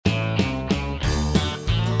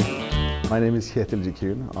My name is Kjetil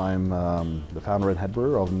Jikiun. I'm the founder and head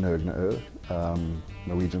brewer of Nøgne Ø,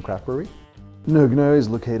 Norwegian craft brewery. Nøgne Ø is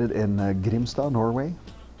located in Grimstad, Norway,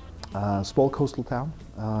 a small coastal town,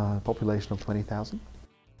 population of 20,000.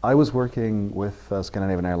 I was working with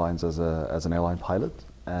Scandinavian Airlines as an airline pilot,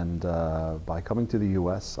 and by coming to the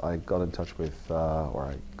US, I got in touch with, or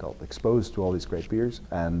I got exposed to all these great beers,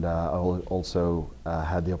 and I also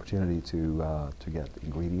had the opportunity to get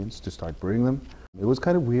ingredients to start brewing them. It was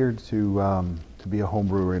kind of weird to be a home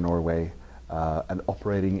brewer in Norway and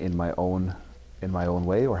operating in my own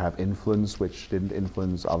way, or have influence which didn't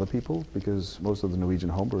influence other people, because most of the Norwegian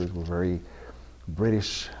homebrewers were very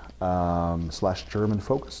British / German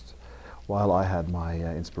focused, while I had my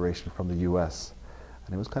inspiration from the US.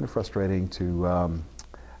 And it was kind of frustrating to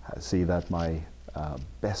see that my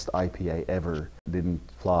best IPA ever didn't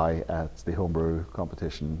fly at the homebrew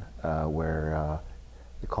competition, where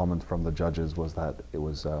the comment from the judges was that it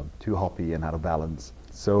was too hoppy and out of balance.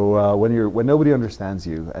 So when nobody understands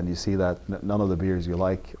you and you see that none of the beers you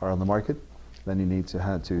like are on the market, then you need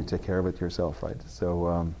to take care of it yourself, right?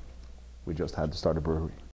 So we just had to start a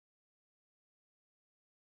brewery.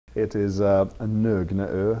 It is a Nøgne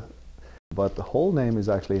Ø, but the whole name is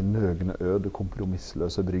actually Nøgne Ø, Det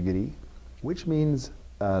Kompromissløse Bryggeri, which means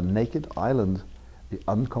Naked Island, the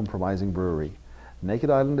Uncompromising Brewery.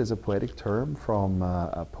 Naked Island is a poetic term from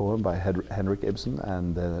a poem by Henrik Ibsen,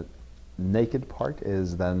 and the naked part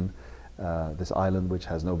is then this island which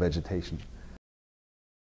has no vegetation.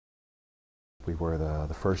 We were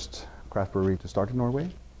the first craft brewery to start in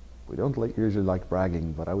Norway. We don't usually like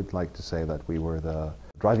bragging, but I would like to say that we were the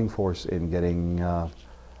driving force in getting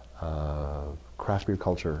craft beer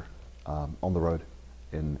culture on the road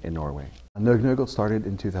in Norway. Nøgne Ø got started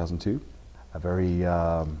in 2002, a very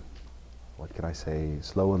what can I say,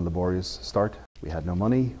 slow and laborious start. We had no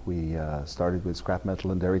money. We started with scrap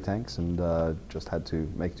metal and dairy tanks, and just had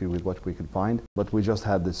to make do with what we could find. But we just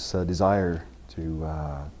had this desire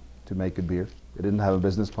to make good beer. We didn't have a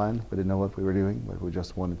business plan. We didn't know what we were doing, but we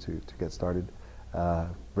just wanted to get started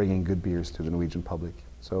bringing good beers to the Norwegian public.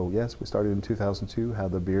 So yes, we started in 2002,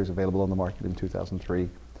 had the beers available on the market in 2003,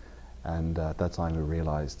 and at that time we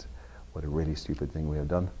realized what a really stupid thing we had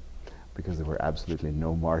done, because there were absolutely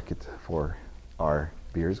no market for our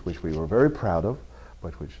beers, which we were very proud of,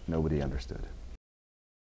 but which nobody understood.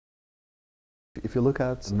 If you look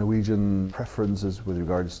at Norwegian preferences with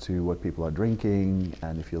regards to what people are drinking,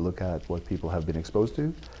 and if you look at what people have been exposed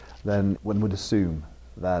to, then one would assume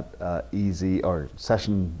that easy or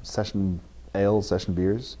session ale, session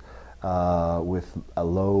beers with a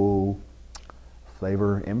low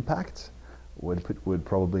flavor impact would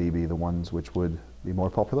probably be the ones which would be more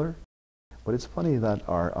popular. But it's funny that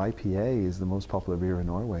our IPA is the most popular beer in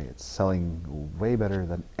Norway. It's selling way better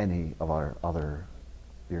than any of our other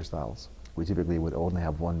beer styles. We typically would only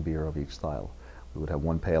have one beer of each style. We would have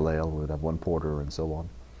one pale ale, we would have one porter, and so on.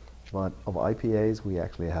 But of IPAs, we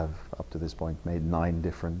actually have, up to this point, made 9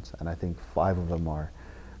 different, and I think 5 of them are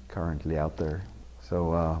currently out there.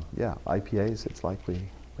 So yeah, IPAs, it's like we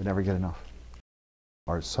never get enough.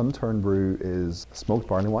 Our sun-turned brew is smoked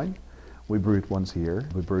barley wine. We brew it once a year.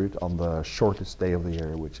 We brew it on the shortest day of the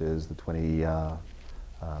year, which is the 21st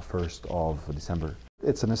of December.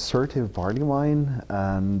 It's an assertive barley wine,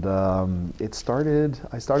 and I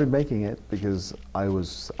started making it because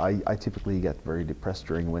I typically get very depressed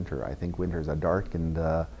during winter. I think winters are dark,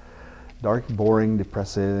 boring,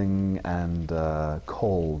 depressing, and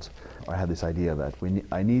cold. I had this idea that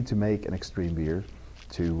I need to make an extreme beer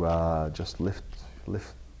to just lift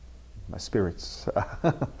my spirits,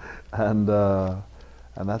 and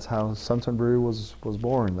that's how Sun-Turned Brew was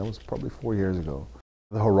born. That was probably 4 years ago.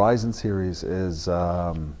 The Horizon series is,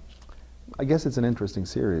 I guess it's an interesting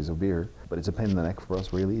series of beer, but it's a pain in the neck for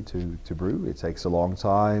us really to brew. It takes a long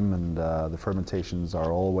time, and the fermentations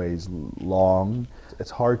are always long.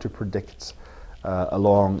 It's hard to predict a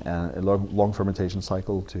long fermentation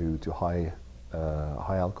cycle to high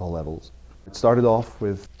alcohol levels. It started off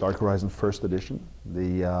with Dark Horizon First Edition.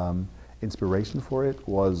 The inspiration for it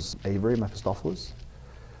was Avery Mephistopheles.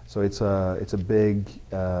 So it's a big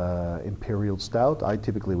imperial stout. I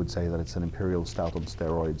typically would say that it's an imperial stout on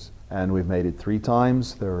steroids. And we've made it 3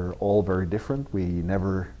 times. They're all very different. We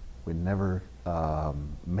never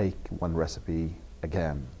make one recipe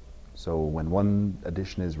again. So when one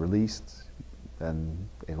edition is released, then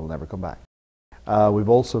it'll never come back. We've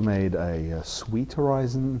also made a Sweet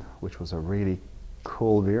Horizon, which was a really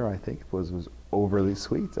cool beer. I think it was overly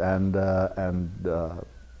sweet, and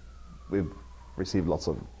we've received lots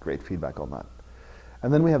of great feedback on that.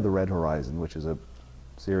 And then we have the Red Horizon, which is a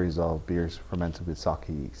series of beers fermented with sake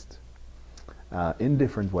yeast. in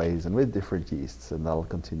different ways and with different yeasts, and that'll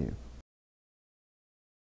continue.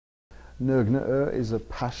 Nøgne Ø is a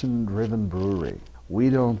passion-driven brewery. We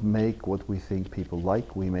don't make what we think people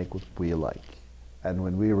like, we make what we like. And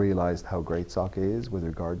when we realized how great sake is with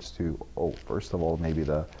regards to, first of all, maybe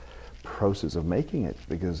the process of making it,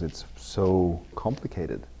 because it's so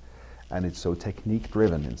complicated and it's so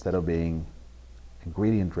technique-driven instead of being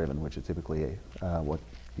ingredient-driven, which is typically what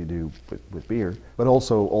you do with beer, but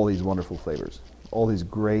also all these wonderful flavors. All these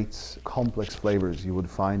great, complex flavors you would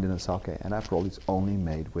find in a sake, and after all, it's only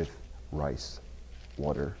made with rice,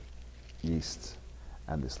 water, yeast,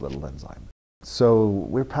 and this little enzyme. So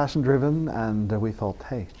we're passion-driven, and we thought,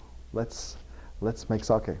 hey, let's make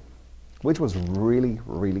sake, which was really,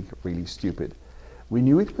 really, really stupid. We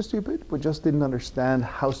knew it was stupid, but just didn't understand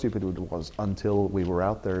how stupid it was until we were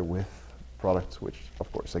out there with products which,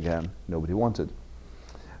 of course, again, nobody wanted.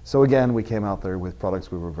 So again, we came out there with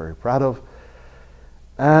products we were very proud of,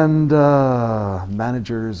 and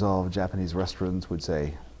managers of Japanese restaurants would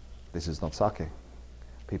say, this is not sake.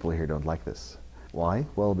 People here don't like this. Why?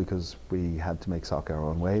 Well, because we had to make sake our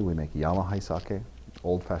own way. We make Yamahai sake,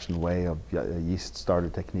 old-fashioned way of yeast starter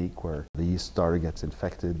technique, where the yeast starter gets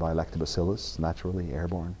infected by lactobacillus, naturally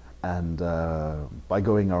airborne. And by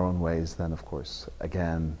going our own ways, then of course,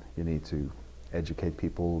 again, you need to educate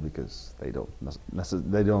people because they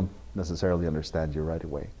don't necessarily understand you right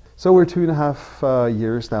away. So we're 2.5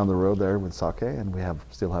 years down the road there with sake, and we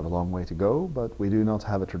still have a long way to go, but we do not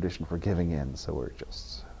have a tradition for giving in, so we're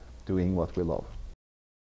just doing what we love.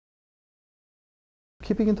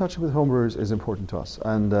 Keeping in touch with homebrewers is important to us,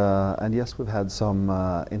 and yes, we've had some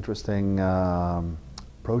interesting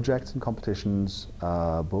projects and competitions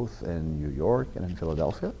both in New York and in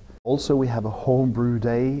Philadelphia. Also, we have a homebrew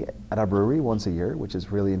day at our brewery once a year, which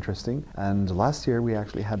is really interesting, and last year we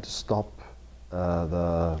actually had to stop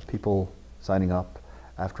the people signing up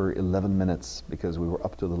after 11 minutes because we were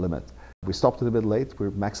up to the limit. We stopped it a bit late.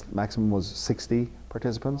 Maximum was 60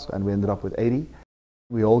 participants, and we ended up with 80.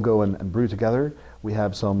 We all go and brew together. We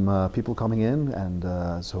have some people coming in,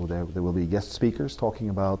 and so there will be guest speakers talking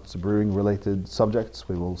about brewing-related subjects.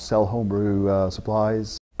 We will sell homebrew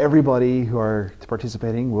supplies. Everybody who are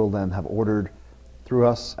participating will then have ordered through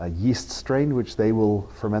us a yeast strain which they will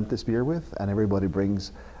ferment this beer with, and everybody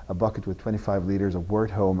brings a bucket with 25 liters of wort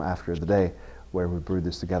home after the day where we brew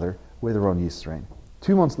this together with our own yeast strain.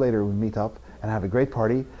 2 months later we meet up and have a great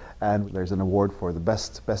party, and there's an award for the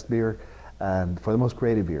best beer and for the most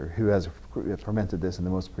creative beer, who has fermented this in the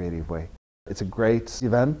most creative way. It's a great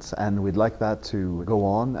event, and we'd like that to go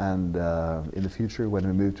on, and in the future when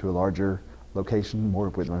we move to a larger location,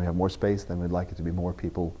 when we have more space, then we'd like it to be more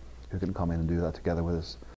people who can come in and do that together with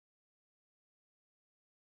us.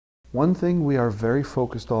 One thing we are very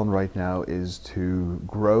focused on right now is to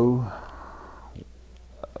grow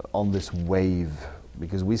on this wave,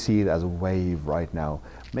 because we see it as a wave right now.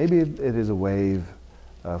 Maybe it is a wave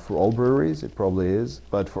for all breweries, it probably is,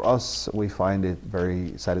 but for us we find it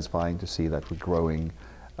very satisfying to see that we're growing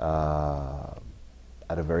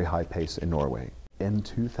at a very high pace in Norway. In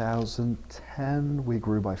 2010 we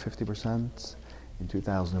grew by 50%, in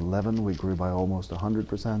 2011 we grew by almost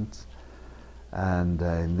 100%, and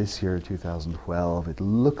in this year, 2012, it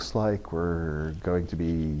looks like we're going to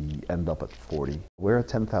end up at 40. We're at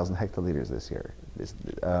 10,000 hectoliters this year.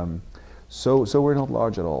 So we're not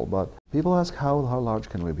large at all, but people ask how large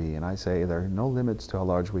can we be, and I say there are no limits to how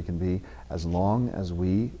large we can be as long as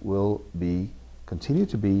we will continue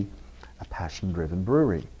to be a passion-driven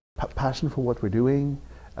brewery. Passion for what we're doing,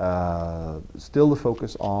 still the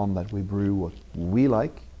focus on that we brew what we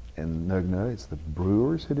like. In Nøgne Ø, it's the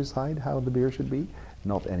brewers who decide how the beer should be,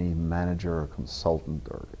 not any manager or consultant.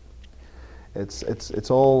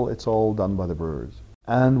 It's all done by the brewers.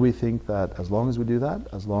 And we think that as long as we do that,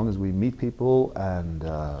 as long as we meet people and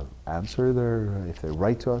answer if they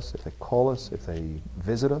write to us, if they call us, if they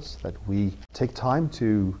visit us, that we take time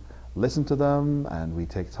to listen to them, and we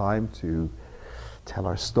take time to tell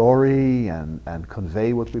our story and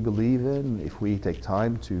convey what we believe in, if we take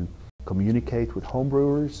time to communicate with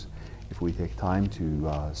homebrewers, if we take time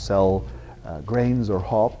to sell grains or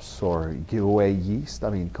hops or give away yeast. I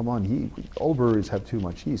mean, come on, all breweries have too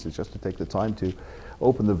much yeast. It's just to take the time to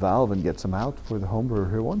open the valve and get some out for the homebrewer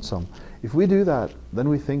who wants some. If we do that, then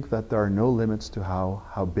we think that there are no limits to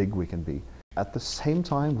how big we can be. At the same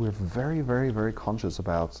time, we're very, very, very conscious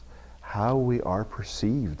about how we are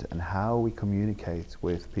perceived and how we communicate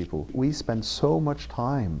with people. We spend so much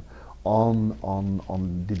time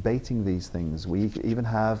on debating these things. We even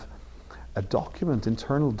have a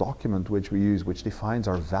internal document which we use, which defines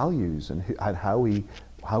our values and how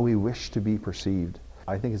we wish to be perceived.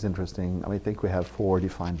 I think it's interesting. I think we have 4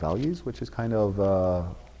 defined values, which is kind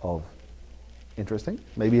of interesting.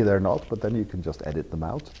 Maybe they're not, but then you can just edit them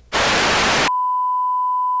out.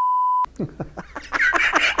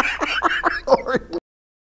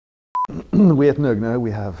 We at Nøgne Ø,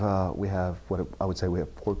 we have what I would say we have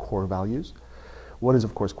 4 core values. One is,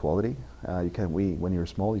 of course, quality. When you're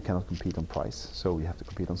small, you cannot compete on price, so you have to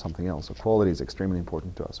compete on something else. So quality is extremely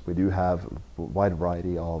important to us. We do have a wide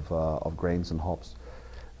variety of grains and hops.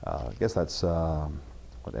 I guess that's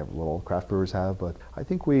what all craft brewers have, but I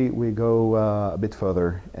think we go a bit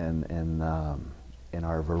further in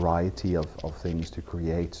our variety of things to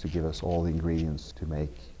create, to give us all the ingredients to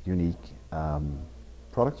make unique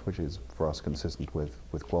products, which is for us consistent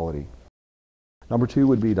with quality. Number 2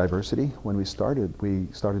 would be diversity. When we started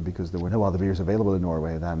because there were no other beers available in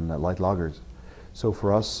Norway than light lagers. So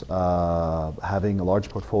for us, having a large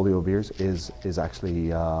portfolio of beers is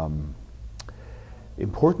actually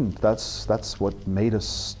important. That's what made us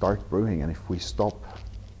start brewing. And if we stop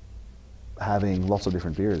having lots of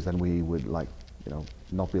different beers, then we would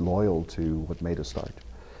not be loyal to what made us start.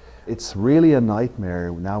 It's really a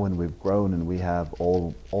nightmare now when we've grown and we have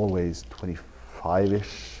always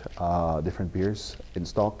 25-ish different beers in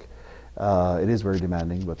stock. It is very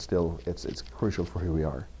demanding, but still it's crucial for who we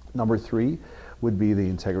are. Number 3 would be the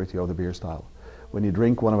integrity of the beer style. When you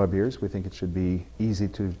drink one of our beers, we think it should be easy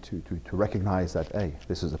to recognize that, hey,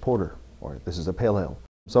 this is a porter or this is a pale ale.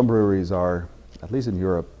 Some breweries are, at least in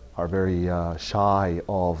Europe, are very shy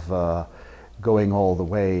of going all the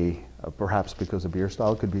way, perhaps because a beer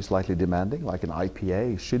style could be slightly demanding, like an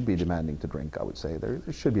IPA should be demanding to drink, I would say. There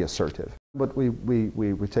should be assertive. But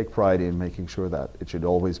we take pride in making sure that it should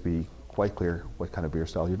always be quite clear what kind of beer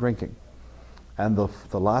style you're drinking. And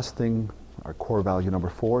the last thing, our core value number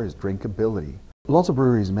 4, is drinkability. Lots of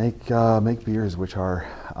breweries make beers which are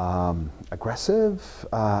aggressive,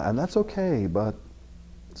 and that's okay, but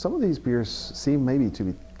some of these beers seem maybe to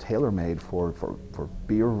be tailor-made for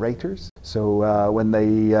beer raters. So when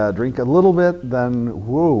they drink a little bit, then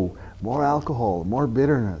whoa, more alcohol, more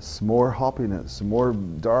bitterness, more hoppiness, more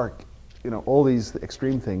dark, all these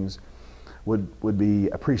extreme things would be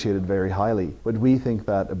appreciated very highly. But we think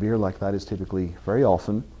that a beer like that is typically very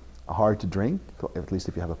often hard to drink, at least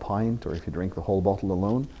if you have a pint or if you drink the whole bottle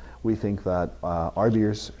alone. We think that our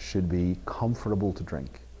beers should be comfortable to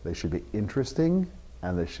drink. They should be interesting,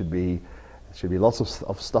 and there should be lots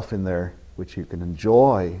of stuff in there which you can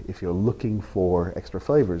enjoy if you're looking for extra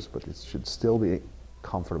flavors, but it should still be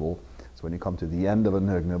comfortable. So when you come to the end of a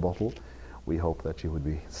Nøgne bottle, we hope that you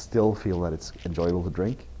would still feel that it's enjoyable to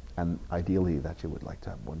drink, and ideally that you would like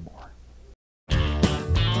to have one more.